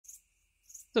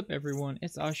What's up, everyone?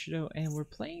 It's Ashido, and we're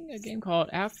playing a game called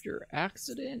After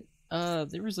Accident.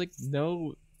 There was like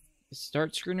no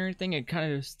start screen or anything. It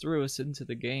kind of just threw us into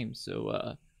the game.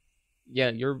 So, yeah,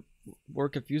 you're more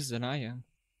confused than I am.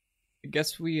 I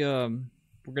guess we're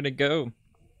gonna go.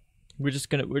 We're just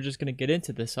gonna get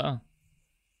into this, huh?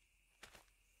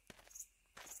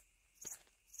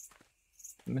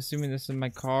 I'm assuming this is my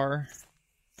car.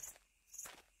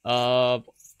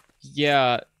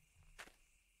 Yeah.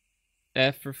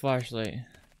 F for flashlight.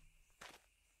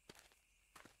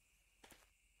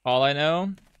 All I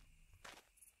know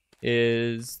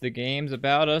is the game's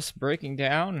about us breaking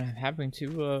down and having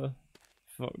to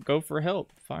go for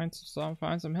help. Find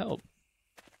some help.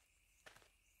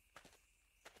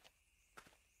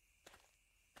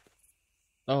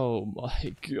 Oh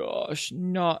my gosh,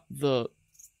 not the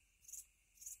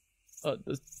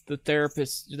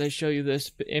therapist. They show you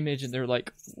this image and they're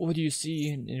like, what do you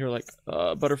see? And you're like,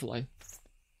 butterfly.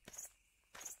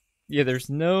 Yeah, there's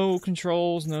no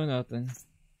controls, no nothing.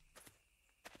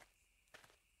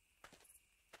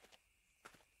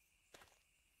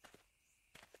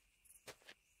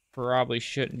 Probably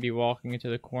shouldn't be walking into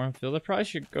the cornfield. I probably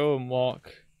should go and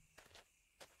walk.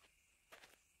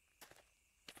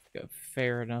 A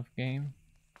fair enough game.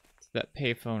 It's that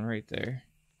payphone right there.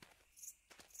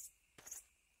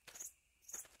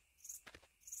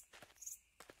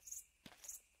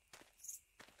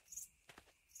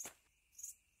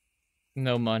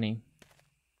 No money.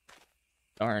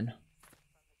 Darn.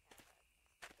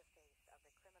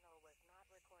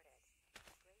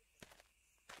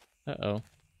 Uh-oh.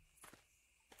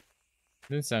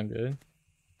 Didn't sound good.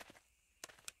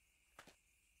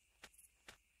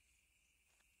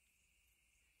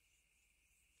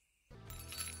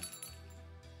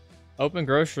 Open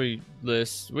grocery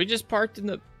list. We just parked in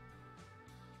the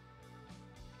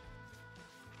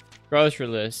grocery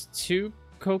list. 2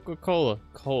 Coca-Cola,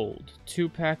 cold. 2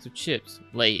 packs of chips,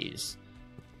 Lay's.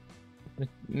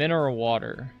 Mineral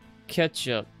water,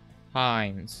 ketchup,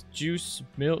 Heinz, juice,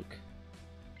 milk.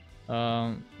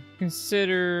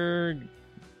 Consider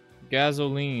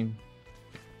gasoline.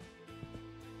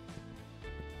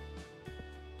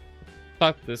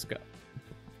 Fuck this guy.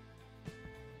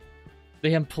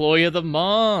 The employee of the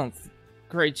month.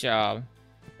 Great job.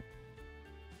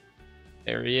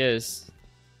 There he is.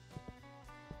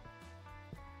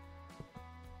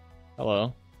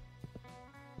 Hello.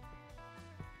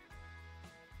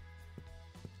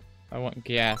 I want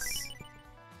gas.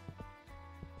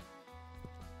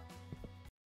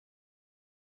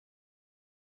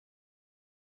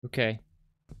 Okay.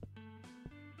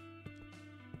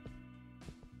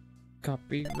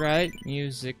 Copyright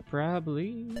music,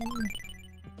 probably.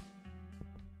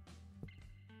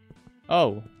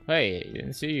 Oh, hey,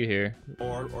 didn't see you here.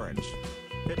 Or orange.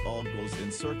 It all goes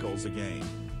in circles again.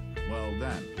 Well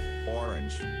then,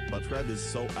 orange, but red is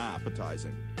so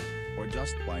appetizing. Or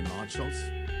just buy nachos?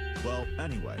 Well,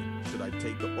 anyway, should I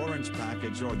take the orange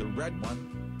package or the red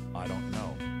one? I don't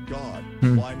know. God,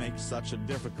 why make such a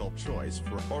difficult choice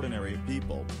for ordinary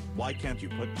people? Why can't you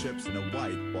put chips in a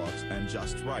white box and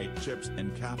just write chips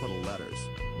in capital letters?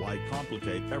 Why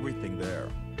complicate everything there?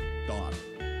 God.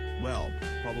 Well,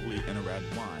 probably in a red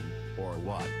one, or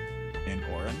what? In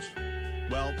orange?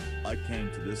 Well, I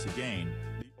came to this again.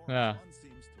 The orange one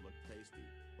seems to look tasty,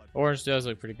 but Orange does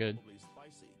look pretty good.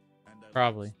 Spicy, and I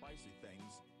Probably. like spicy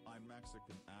things. I'm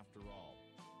Mexican after all.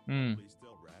 Probably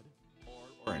still red or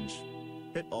orange.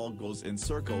 It all goes in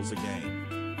circles again.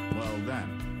 Well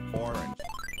then, orange.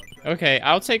 Okay,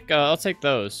 I'll take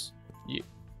those.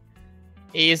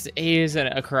 He is in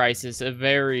a crisis, a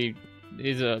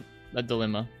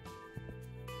dilemma.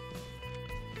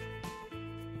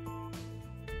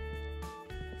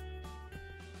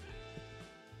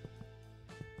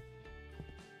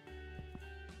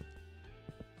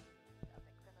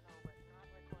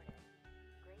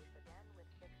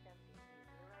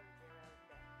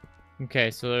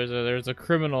 Okay, so there's a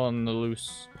criminal on the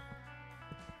loose.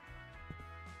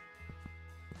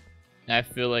 I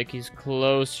feel like he's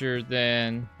closer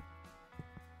than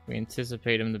we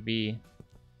anticipate him to be.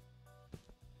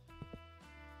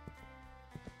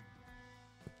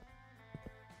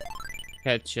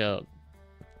 Ketchup.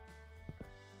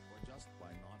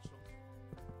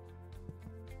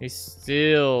 He's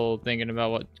still thinking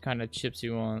about what kind of chips he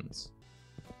wants.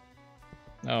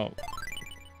 Oh.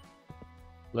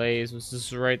 Lay's was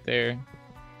just right there. In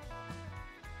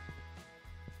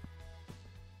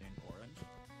orange?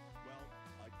 Well,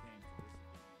 I came to this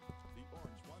again. The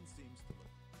orange one seems to look.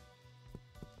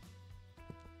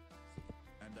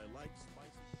 And I like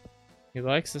spicy. He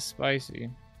likes the spicy.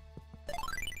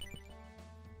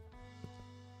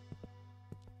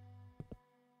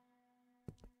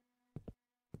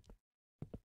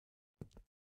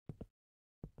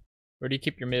 Where do you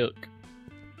keep your milk?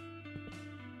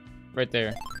 Right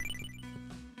there.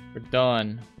 We're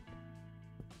done.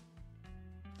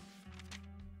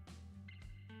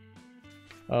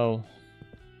 Oh.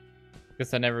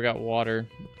 Guess I never got water.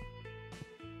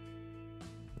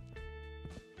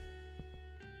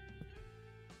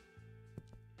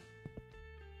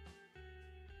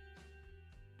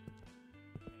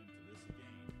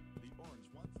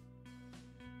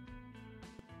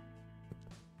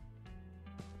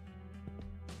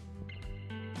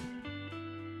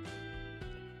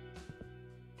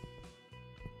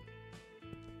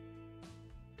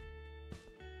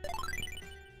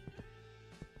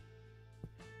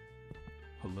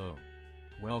 Hello.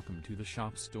 Welcome to the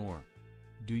shop store.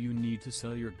 Do you need to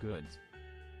sell your goods?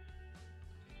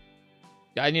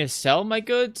 I need to sell my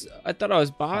goods? I thought I was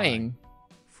buying.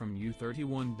 From you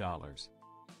 $31.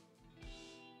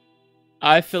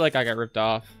 I feel like I got ripped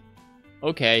off.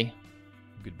 Okay.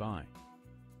 Goodbye.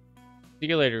 See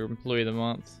you later, employee of the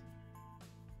month.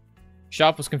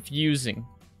 Shop was confusing.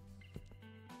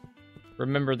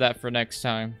 Remember that for next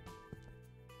time.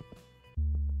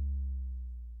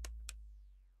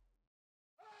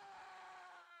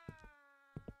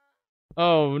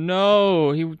 Oh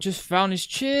no, he just found his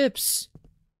chips.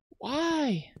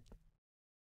 Why?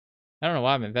 I don't know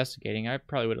why I'm investigating. I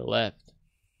probably would have left.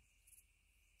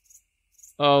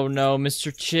 Oh no,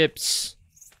 Mr. Chips.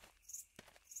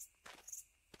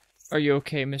 Are you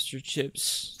okay, Mr.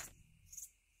 Chips?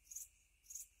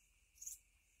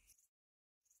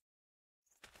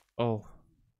 Oh,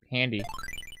 handy.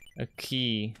 A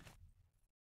key.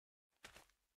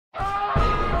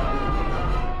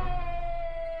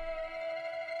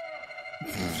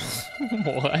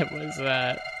 What was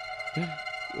that?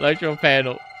 Electro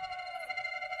panel.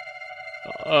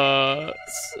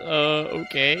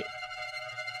 Okay.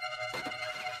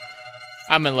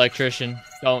 I'm an electrician.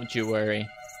 Don't you worry.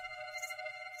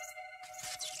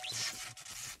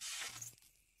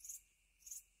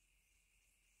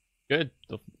 Good.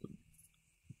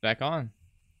 Back on.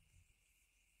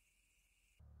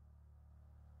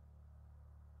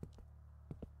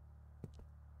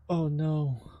 Oh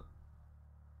no.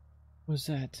 What's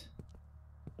that?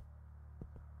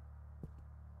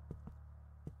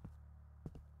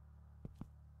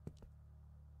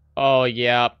 Oh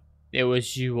yeah, it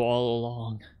was you all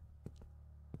along.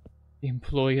 The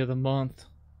employee of the month.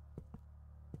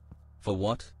 For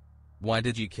what? Why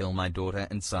did you kill my daughter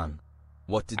and son?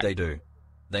 What did they do?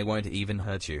 They won't even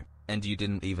hurt you, and you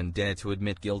didn't even dare to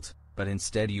admit guilt, but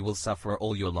instead you will suffer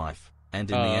all your life,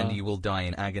 and in the end you will die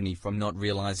in agony from not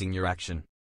realizing your action.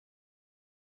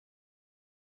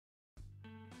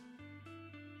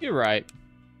 You're right.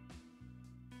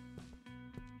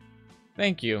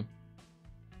 Thank you.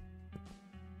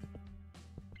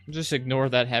 Just ignore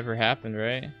that ever happened,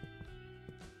 right?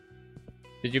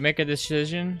 Did you make a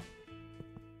decision?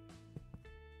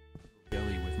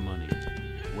 Belly with money.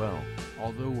 Well,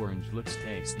 although orange looks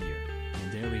tastier,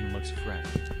 and alien looks fresh,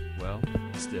 well,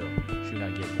 still, should I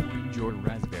get orange or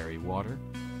raspberry water?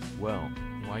 Well,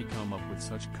 why come up with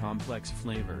such complex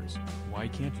flavors? Why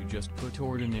can't you just put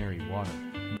ordinary water?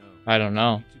 No. I don't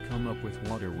know. To come up with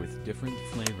water with different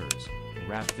flavors,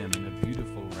 wrap them in a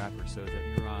beautiful wrapper so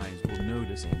that your eyes will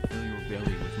notice and fill your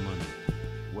belly with money.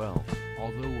 Well,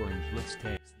 although orange looks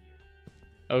tastier.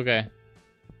 Okay.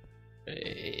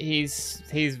 He's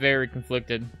very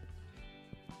conflicted.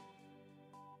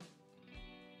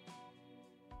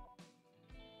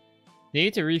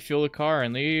 Need to refuel the car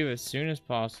and leave as soon as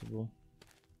possible.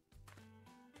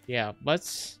 Yeah,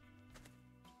 let's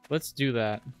do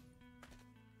that.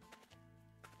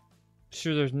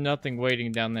 Sure, there's nothing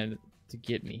waiting down there to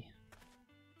get me.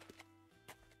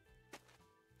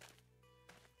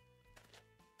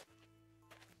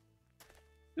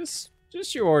 Just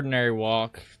your ordinary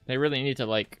walk. They really need to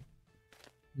like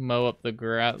mow up the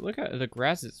grass. Look at the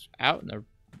grass is out in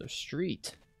the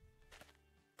street.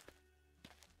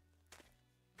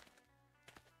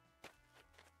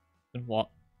 And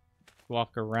walk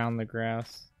around the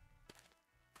grass.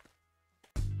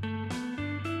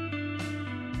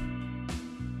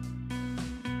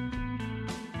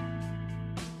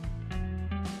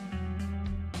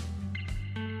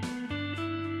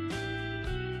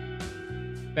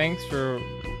 Thanks for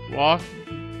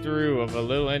walkthrough of a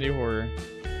little indie horror.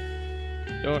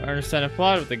 Don't understand the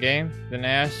plot of the game? Then I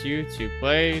ask you to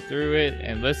play through it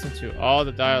and listen to all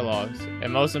the dialogues.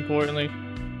 And most importantly,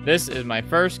 this is my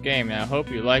first game and I hope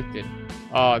you liked it.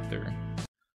 Author.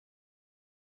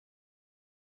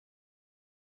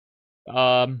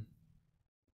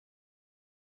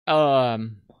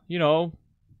 You know,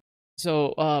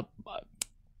 so,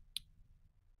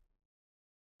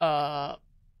 Uh,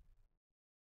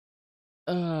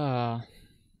 uh,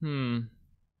 hmm.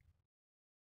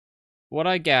 What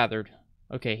I gathered.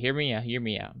 Okay, hear me out, hear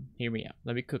me out, hear me out.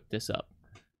 Let me cook this up.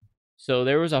 So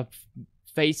there was a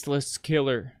faceless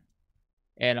killer,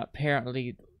 and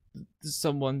apparently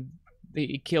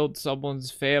he killed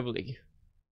someone's family.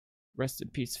 Rest in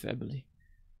peace, family.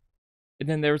 And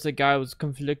then there was a guy who was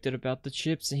conflicted about the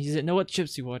chips, and he didn't know what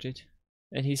chips he wanted.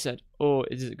 And he said, oh,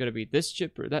 is it gonna be this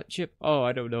chip or that chip? Oh,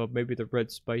 I don't know, maybe the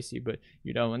red spicy, but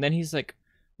you know. And then he's like,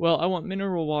 well, I want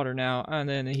mineral water now. And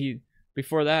then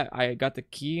before that, I got the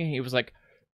key, and he was like,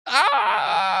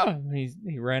 ah!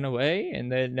 He ran away,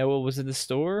 and then Noah was in the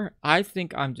store. I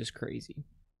think I'm just crazy.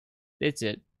 It's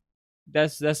it.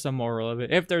 That's the moral of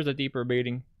it. If there's a deeper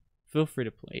meaning, feel free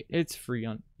to play it. It's free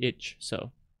on itch,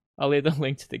 so I'll leave the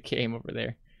link to the game over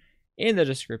there in the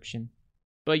description.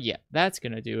 But yeah, that's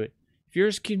gonna do it. If you're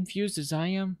as confused as I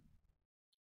am,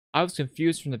 I was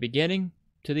confused from the beginning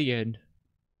to the end.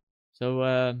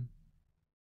 So,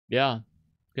 yeah.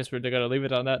 Guess we're gonna leave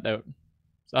it on that note.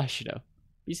 ItsAshido.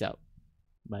 Peace out.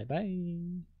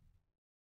 Bye-bye.